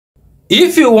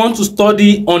If you want to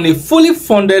study on a fully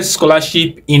funded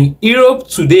scholarship in Europe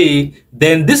today,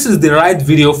 then this is the right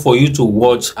video for you to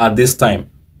watch at this time.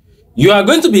 You are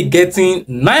going to be getting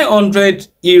 900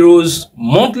 euros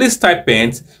monthly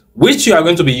stipend, which you are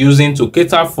going to be using to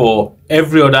cater for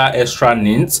every other extra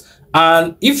needs.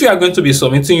 And if you are going to be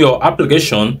submitting your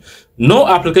application, no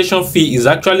application fee is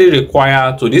actually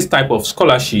required to this type of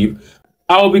scholarship.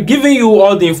 I will be giving you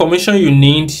all the information you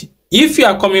need. If you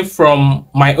are coming from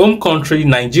my home country,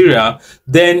 Nigeria,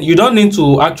 then you don't need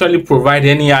to actually provide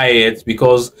any IELTS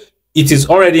because it is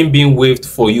already being waived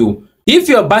for you. If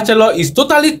your bachelor is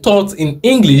totally taught in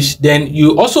English, then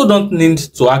you also don't need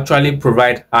to actually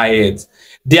provide IELTS.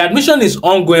 The admission is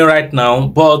ongoing right now,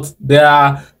 but there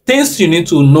are things you need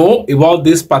to know about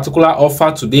this particular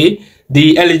offer today,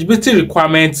 the eligibility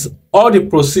requirements, all the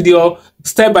procedure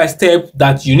step by step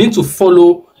that you need to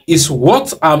follow is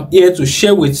what I'm here to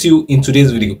share with you in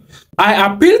today's video.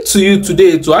 I appeal to you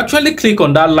today to actually click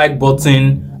on that like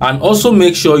button and also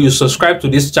make sure you subscribe to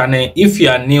this channel if you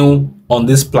are new on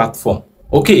this platform.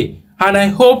 Okay, and I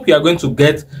hope you are going to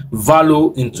get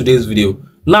value in today's video.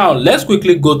 Now let's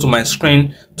quickly go to my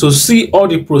screen to see all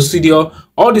the procedure,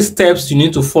 all the steps you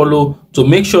need to follow to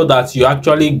make sure that you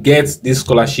actually get this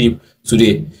scholarship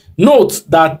today. Note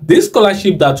that this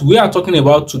scholarship that we are talking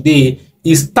about today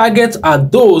is targeted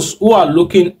at those who are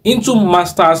looking into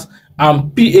masters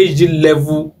and PhD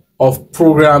level of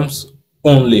programs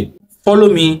only.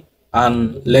 Follow me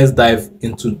and let's dive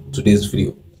into today's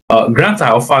video. Grants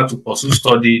are offered to pursue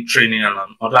study, training, and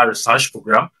other research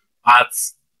program at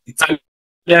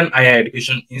Italian higher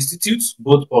education institutes,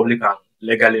 both public and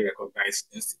legally recognized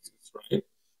institutes, right?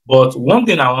 But one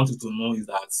thing I want you to know is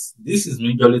that this is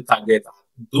majorly targeted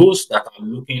at those that are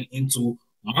looking into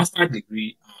master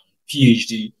degree and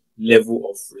PhD level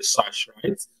of research,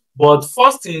 right? But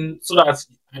first thing, so that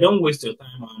I don't waste your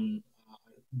time and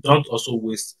don't also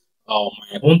waste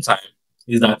my own time,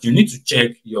 is that you need to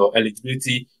check your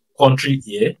eligibility country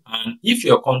here, and if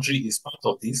your country is part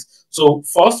of this. So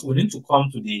first we need to come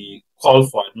to the call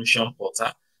for admission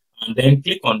portal and then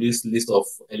click on this list of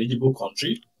eligible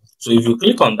country. So if you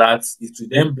click on that, it will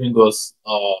then bring us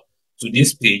to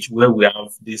this page where we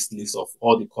have this list of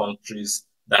all the countries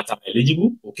that are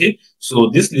eligible. Okay, so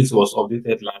this list was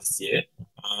updated last year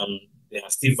and they are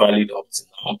still valid up to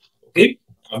now. Okay,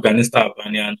 Afghanistan,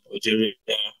 Albania, Algeria,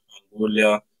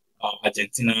 Angola,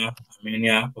 Argentina,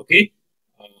 Armenia, okay,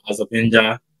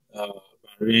 Azerbaijan,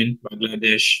 Bahrain,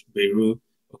 Bangladesh, Beirut,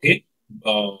 okay,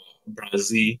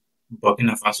 Brazil,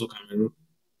 Burkina Faso, Cameroon,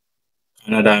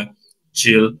 Canada,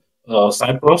 Chile,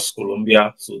 Cyprus,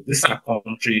 Colombia. So these are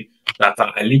countries that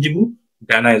are eligible.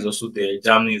 Ghana is also there,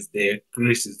 Germany is there,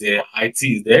 Greece is there,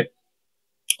 Haiti is there,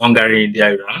 Hungary, India,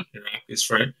 Iran, Iraq,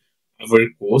 Israel,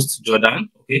 Ivory Coast, Jordan,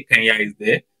 okay, Kenya is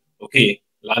there, okay,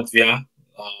 Latvia,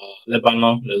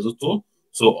 Lebanon, Lesotho.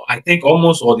 So I think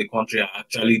almost all the countries are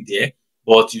actually there,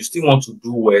 but you still want to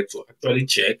do well to actually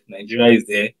check. Nigeria is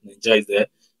there, Nigeria is there,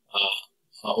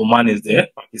 Oman is there,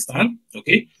 Pakistan,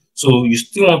 okay. So you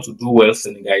still want to do well,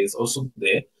 Senegal is also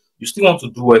there. You still want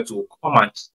to do well to come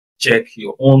and check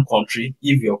your own country,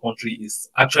 if your country is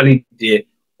actually there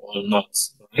or not,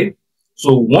 right?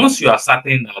 So once you are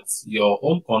certain that your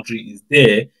home country is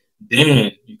there,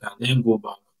 then you can then go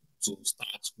back to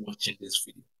start watching this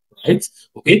video, right?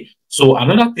 Okay, so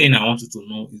another thing I want you to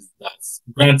know is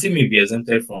that grantee may be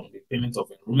exempted from the payment of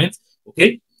enrollment,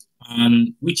 okay,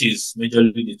 and which is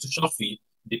majorly the tuition fee,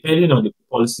 depending on the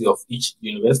policy of each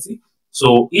university.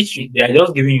 So they are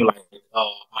just giving you like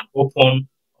an open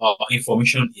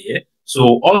information here.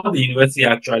 So all the university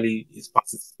actually is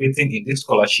participating in this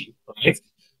scholarship, right?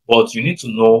 But you need to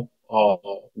know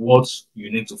what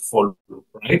you need to follow,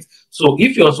 right? So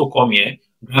if you also come here,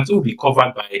 grant will be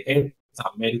covered by health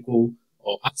and medical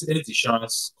or accident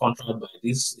insurance contract by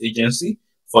this agency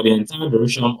for the entire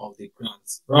duration of the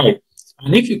grant, right?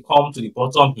 And if you come to the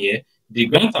bottom here, the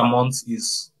grant amount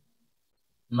is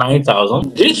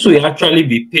 9,000. This will actually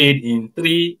be paid in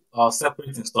 3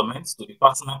 separate installments to the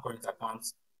personal current account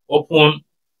open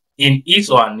in his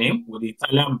or her name with the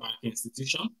Italian bank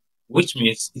institution, which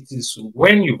means it is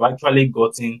when you've actually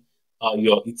gotten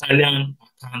your Italian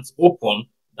account open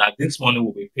that this money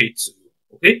will be paid to you.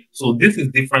 Okay, so this is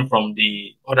different from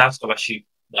the other scholarship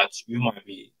that you might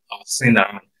be seeing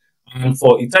around. And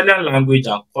for Italian language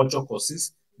and culture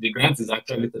courses, the grant is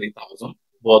actually 3,000.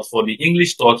 But for the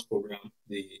English taught program,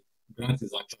 the grant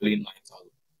is actually 9,000.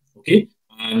 Okay,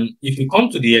 and if you come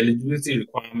to the eligibility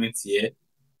requirements here,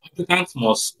 application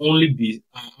must only be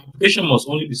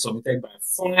submitted by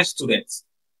foreign students.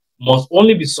 Must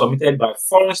only be submitted by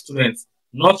foreign students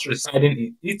not residing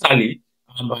in Italy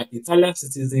and by Italian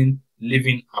citizens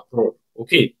living abroad.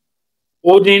 Okay,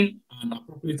 holding an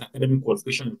appropriate academic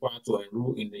qualification required to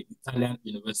enroll in the Italian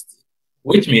university,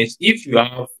 which means if you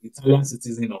have Italian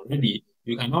citizen already,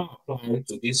 you can now apply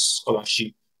to this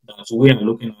scholarship that we are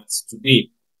looking at today.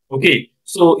 Okay,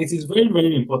 so it is very,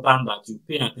 very important that you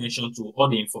pay attention to all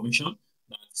the information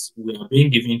that we are being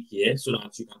given here so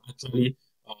that you can actually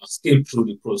scale through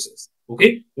the process.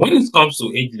 Okay, when it comes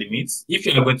to age limits, if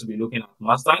you are going to be looking at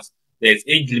masters, there's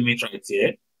age limit right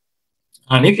here.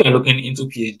 And if you are looking into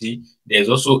PhD, there's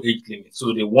also age limit.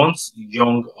 So they want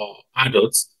young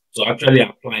adults to actually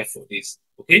apply for this.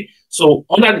 Okay. So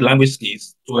under the language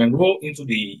skills, to enroll into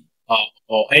the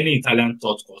or any Italian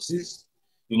taught courses,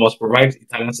 you must provide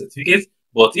Italian certificates.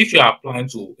 But if you are applying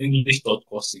to English taught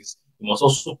courses, you must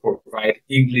also provide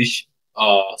English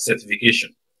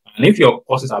certification. And if your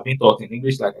courses are being taught in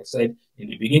English, like I said in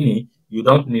the beginning, you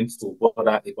don't need to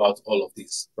bother about all of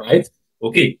this, right?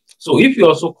 Okay, so if you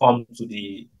also come to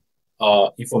the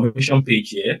information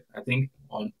page here, I think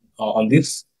on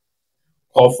this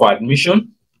call for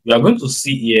admission, we are going to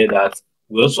see here that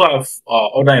we also have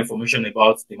other information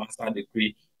about the master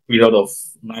degree period of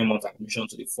 9 months admission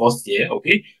to the first year.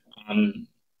 Okay, and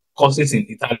courses in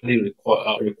Italy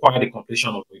require the completion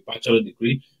of a bachelor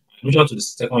degree. Admission to the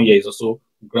second year is also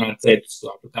granted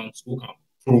to applicants who can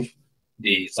prove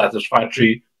the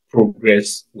satisfactory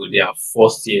progress with their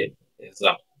first year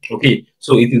exam. Okay,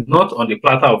 so it is not on the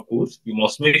platter of goods. You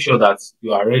must make sure that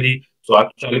you are ready to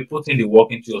actually put in the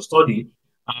work into your study.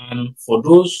 And for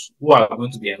those who are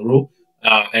going to be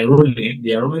enrolling,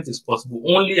 the enrollment is possible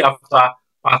only after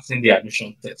passing the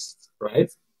admission test,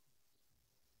 right?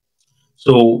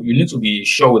 So you need to be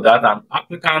sure with that, and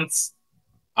applicants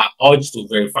are urged to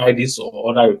verify this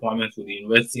or other requirements with the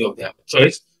university of their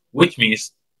choice, which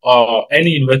means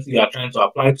any university you are trying to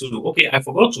apply to. Okay, I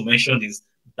forgot to mention this,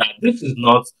 that this is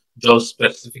not just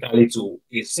specifically to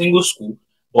a single school,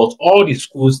 but all the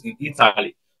schools in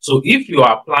Italy. So if you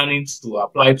are planning to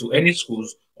apply to any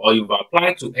schools, or you've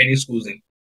applied to any schools in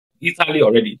Italy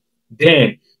already,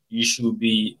 then you should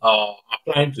be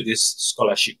applying to this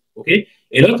scholarship. Okay,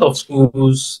 a lot of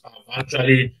schools have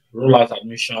actually rolled out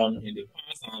admission in the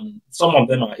past, and some of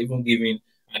them are even giving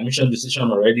admission decision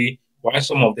already, while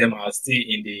some of them are still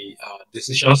in the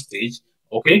decision stage.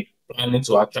 Okay, planning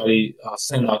to actually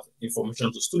send out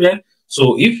information to students.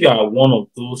 So if you are one of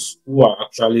those who are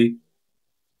actually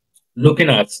looking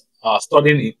at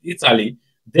studying in Italy,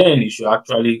 then you should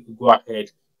actually go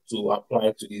ahead to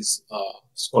apply to this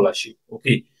scholarship.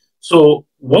 Okay. So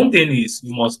one thing is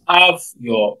you must have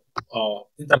your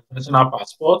international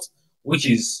passport, which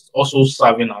is also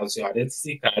serving as your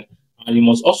identity card, and you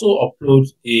must also upload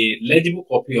a legible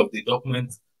copy of the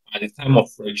document at the time of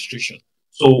registration.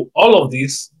 So all of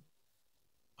this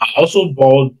are also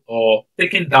boiled or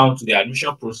taken down to the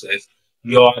admission process.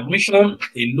 Your admission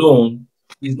alone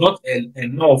is not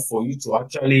enough for you to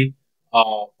actually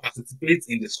participate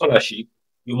in the scholarship.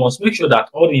 You must make sure that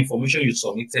all the information you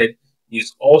submitted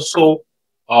is also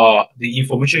the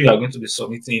information you are going to be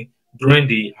submitting during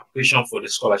the application for the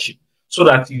scholarship, so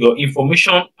that your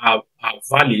information are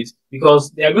valid,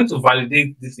 because they are going to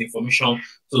validate this information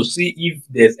to see if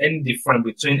there's any difference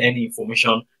between any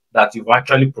information that you've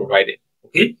actually provided.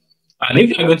 Okay. And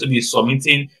if you're going to be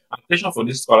submitting application for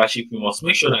this scholarship, you must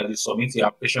make sure that you submit your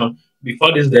application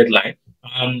before this deadline.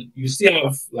 And you still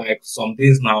have like some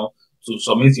days now to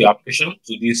submit your application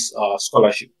to this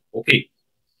scholarship. Okay.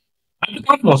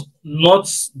 Applicant must not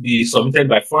be submitted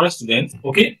by foreign students.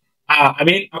 Okay. I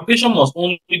mean, application must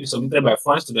only be submitted by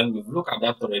foreign students. We've looked at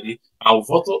that already. And we've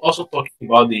also talked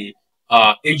about the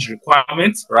age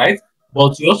requirements, right?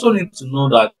 But you also need to know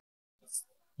that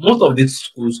most of these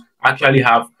schools actually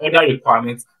have other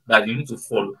requirements that you need to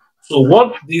follow. So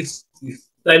what this is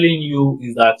telling you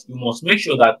is that you must make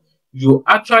sure that you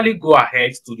actually go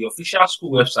ahead to the official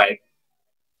school website,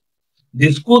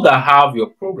 the school that have your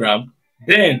program,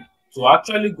 then to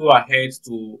actually go ahead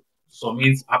to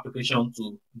submit application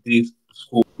to this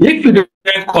school. If you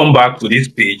then come back to this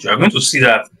page, you are going to see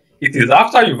that it is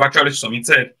after you've actually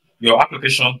submitted your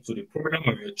application to the program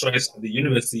of your choice at the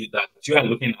university that you are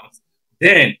looking at,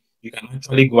 then you can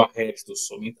actually go ahead to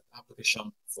submit an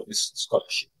application for this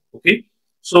scholarship. Okay.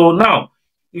 So now,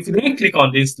 if you then click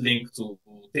on this link to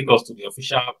take us to the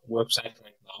official website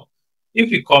right now,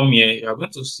 if you come here, you are going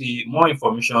to see more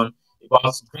information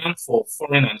about grant for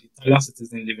foreign and Italian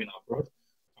citizens living abroad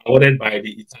awarded by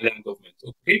the Italian government.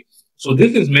 Okay. So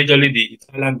this is majorly the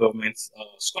Italian government's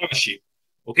scholarship.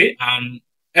 Okay. And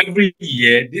every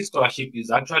year, this scholarship is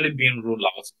actually being rolled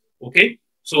out. Okay.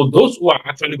 So those who are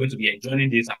actually going to be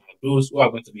enjoying this are those who are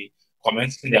going to be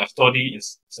commencing their study in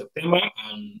September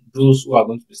and those who are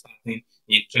going to be starting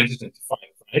in 2025,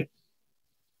 right?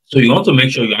 So you want to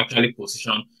make sure you actually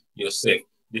position yourself.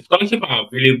 The scholarships are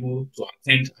available to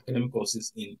attend academic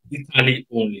courses in Italy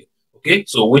only. Okay,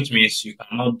 so which means you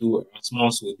cannot do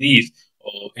Erasmus with this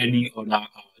or any other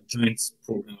joint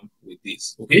program with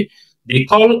this. Okay, the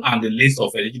call and the list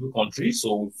of eligible countries.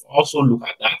 So we've also look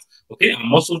at that. Okay, I'm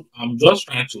just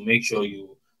trying to make sure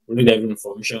you read every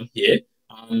information here.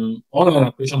 And online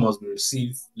application must be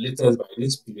received latest by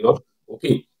this period.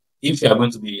 Okay, if you are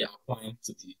going to be applying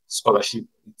to the scholarship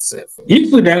itself.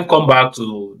 If we then come back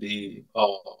to the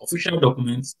official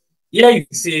documents, here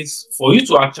it says for you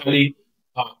to actually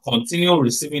continue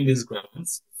receiving these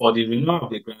grants, for the renewal of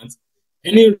the grant,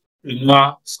 any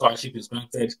renewal scholarship is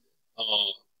granted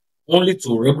only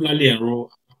to regularly enroll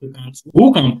applicants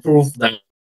who can prove that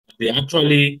they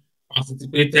actually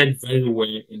participated very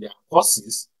well in their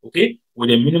courses, okay,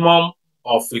 with a minimum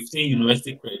of 15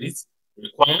 university credits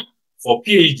required. For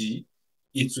PhD,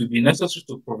 it will be necessary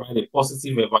to provide a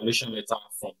positive evaluation letter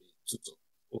from the tutor.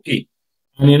 Okay.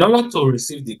 And in order to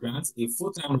receive the grant, a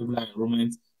full-time regular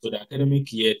enrollment to the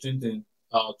academic year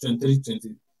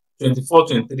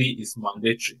 24-23 is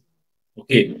mandatory.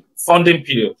 Okay. Funding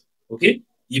period. Okay.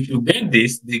 If you get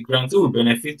this, the grantee will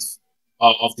benefit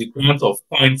of the grant of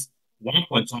points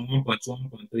 1.1, 1.2,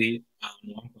 1.3,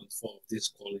 and 1.4 of this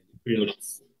call in the period of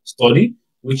study,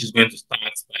 which is going to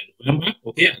start by November.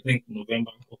 Okay, I think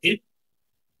November. Okay,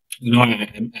 you know,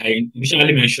 I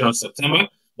initially mentioned September,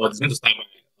 but it's going to start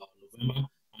by November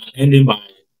and ending by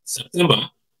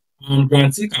September. And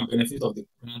grantee can benefit of the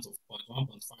grant of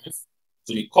 1.5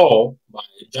 to the call by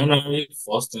January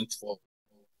 1st, 24,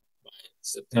 by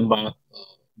September,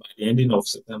 by the ending of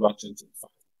September 2025.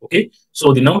 Okay,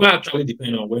 so the number actually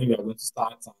depends on when you are going to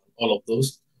start and all of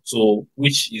those. So,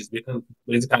 which is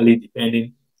basically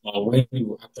depending on when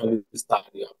you actually start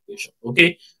the application.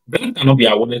 Okay, grant cannot be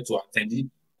awarded to attend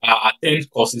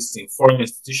courses in foreign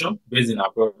institutions based in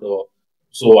abroad.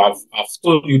 So I've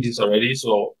told you this already.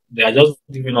 So they are just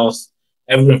giving us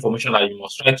every information that you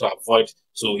must try to avoid.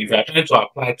 So if you are trying to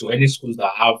apply to any schools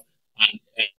that have an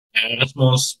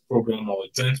Erasmus program or a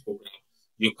joint program,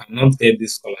 you cannot get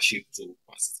this scholarship to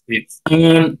participate.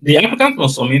 And the applicant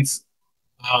must submit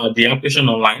the application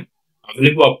online,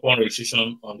 available upon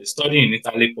registration on the Study in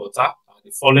Italy portal,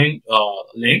 the following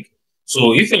link.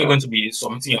 So if you're going to be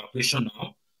submitting your application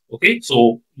now, okay,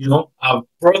 so, you know, I've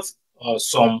brought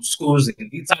some schools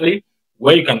in Italy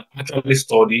where you can actually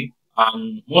study,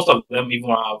 and most of them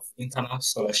even have internal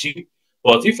scholarship.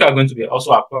 But if you are going to be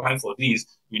also applying for this,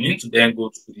 you need to then go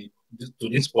to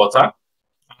this portal,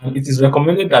 and it is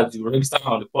recommended that you register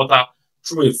on the portal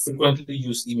through a frequently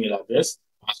used email address,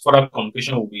 as further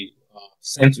communication will be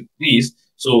sent to this.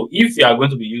 So if you are going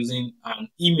to be using an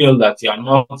email that you are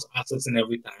not accessing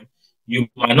every time, you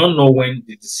might not know when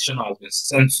the decision has been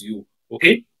sent to you.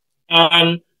 Okay,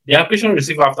 and the application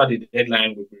received after the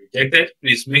deadline will be rejected.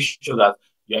 Please make sure that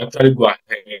you actually go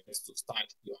ahead to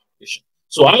start your application.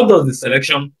 So how does the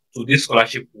selection to this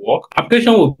scholarship work?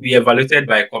 Application will be evaluated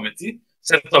by a committee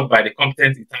set up by the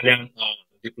competent Italian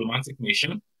diplomatic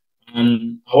mission.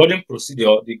 And awarding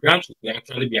procedure, the grant will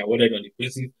actually be awarded on the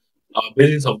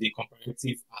basis of the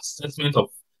comparative assessment of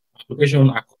application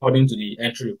according to the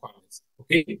entry requirements.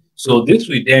 Okay, so this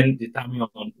will then determine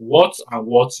on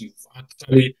what you've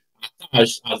actually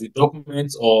attached as the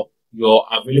documents or your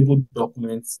available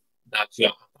documents that you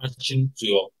are attaching to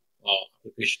your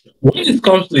application. When it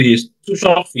comes to the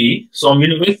tuition fee, some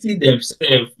universities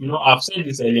themselves, you know, I've said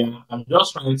this earlier, I'm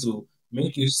just trying to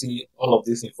make you see all of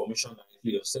this information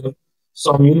directly yourself.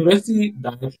 Some universities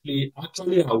directly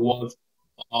actually award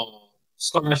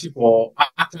scholarship or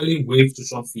actually waive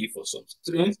tuition fee for some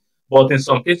students, but in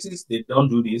some cases they don't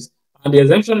do this, and the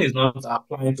exemption is not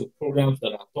applying to programs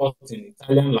that are taught in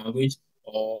Italian language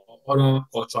or other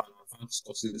cultural and advanced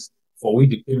courses for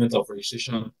which the payment of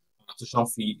registration and tuition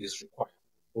fee is required.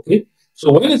 Okay,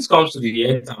 so when it comes to the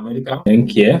health and medical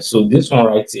care, so this one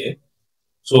right here.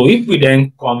 So if we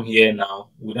then come here now,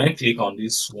 we then click on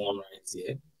this one right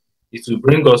here, it will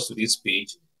bring us to this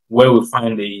page where we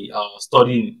find the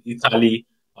study in Italy,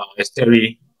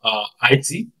 history,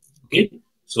 IT. Okay,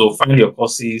 so find your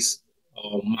courses,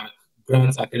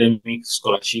 grant academic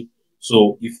scholarship.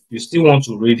 So if you still want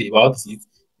to read about it,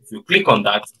 if you click on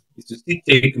that, it will still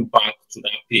take you back to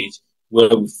that page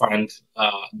where we find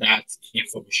that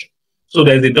information. So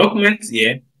there's a document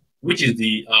here, which is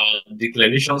the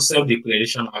declaration,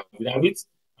 self-declaration affidavit.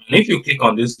 And if you click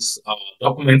on this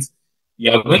document,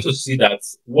 you are going to see that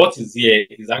what is here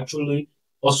is actually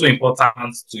also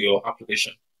important to your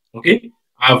application. Okay,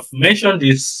 I've mentioned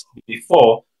this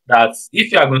before, that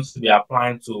if you are going to be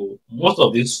applying to most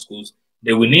of these schools,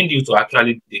 they will need you to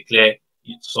actually declare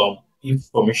some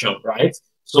information, right?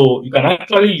 So you can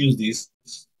actually use this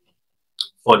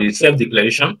for the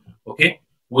self-declaration, okay,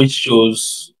 which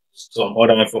shows some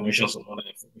other information.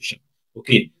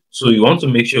 Okay, so you want to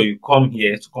make sure you come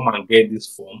here to come and get this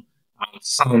form and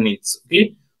sign it.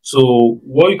 Okay, so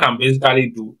what you can basically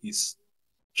do is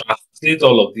translate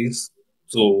all of this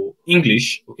to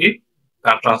English. Okay, you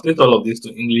can translate all of this to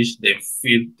English, then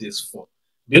fill this form.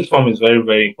 This form is very,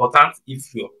 very important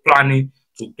if you're planning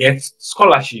to get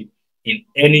scholarship in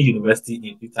any university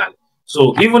in Italy.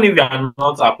 So even if you are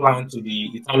not applying to the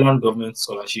Italian government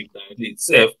scholarship directly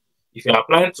itself, if you're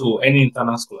applying to any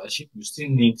internal scholarship, you still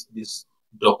need this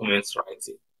documents right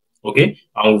here. Okay,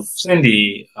 and we've sent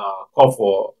the call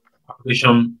for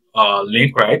application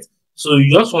link, right? So you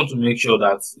just want to make sure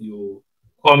that you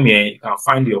come here, you can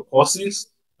find your courses.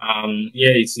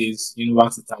 Here it says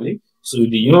University Italy. So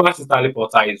the University Italy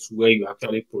portal is where you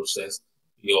actually process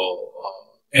your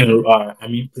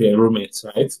pre-enrollment,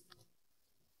 right?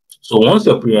 So once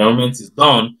your pre-enrollment is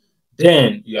done,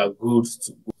 then you are good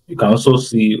to go. You can also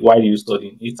see why you study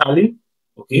in Italy.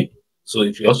 Okay. So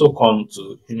if you also come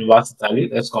to University Italy,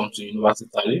 let's come to University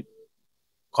Italy.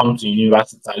 Come to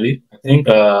University Italy. I think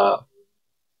I'm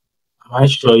not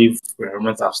sure if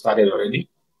pre-enrollment have started already.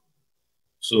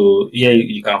 So here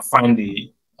you can find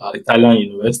the Italian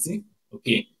university.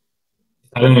 Okay.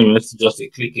 Italian university just a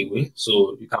click away.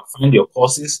 So you can find your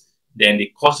courses. Then the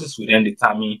courses will then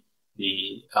determine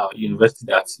the university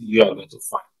that you are going to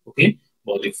find. Okay.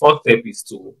 But the first step is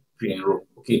to pre-enroll.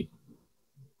 Okay.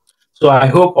 So I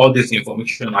hope all this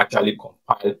information actually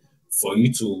compiled for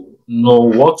you to know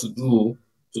what to do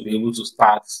to be able to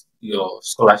start your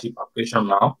scholarship application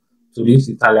now to this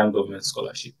Italian government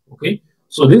scholarship. Okay,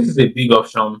 so this is a big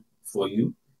option for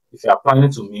you if you are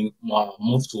planning to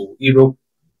move to Europe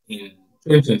in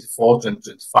 2024,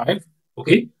 2025.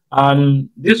 Okay, and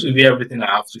this will be everything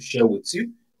I have to share with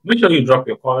you. Make sure you drop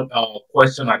your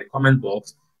question at the comment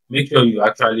box. Make sure you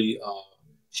actually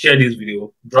share this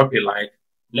video, drop a like,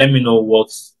 let me know what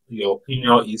your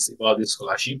opinion is about this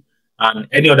scholarship and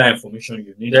any other information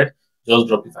you needed. Just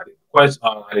drop it at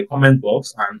the comment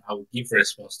box and I will give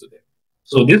response to them.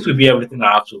 So this will be everything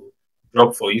I have to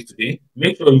drop for you today.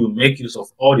 Make sure you make use of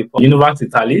all the University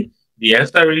Italy, the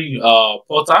Esteri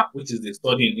portal, which is the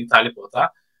Study in Italy portal,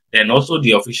 then also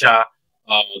the official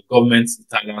government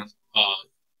Italian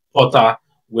portal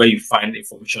where you find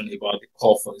information about the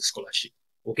call for the scholarship.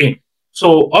 Okay,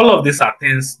 so all of these are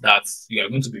things that you are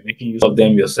going to be making use of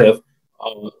them yourself.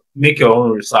 Make your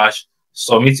own research,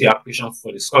 submit your application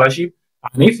for the scholarship,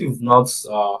 and if you've not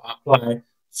applied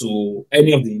to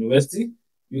any of the university,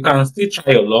 you can still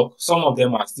try your luck. Some of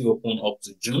them are still open up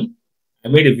to June. I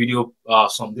made a video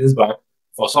some days back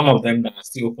for some of them that are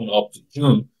still open up to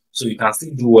June, so you can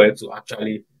still do well to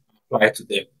actually apply to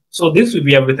them. So this will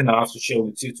be everything I have to share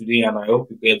with you today, and I hope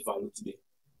you get value today.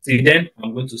 Till then,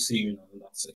 I'm going to see you in another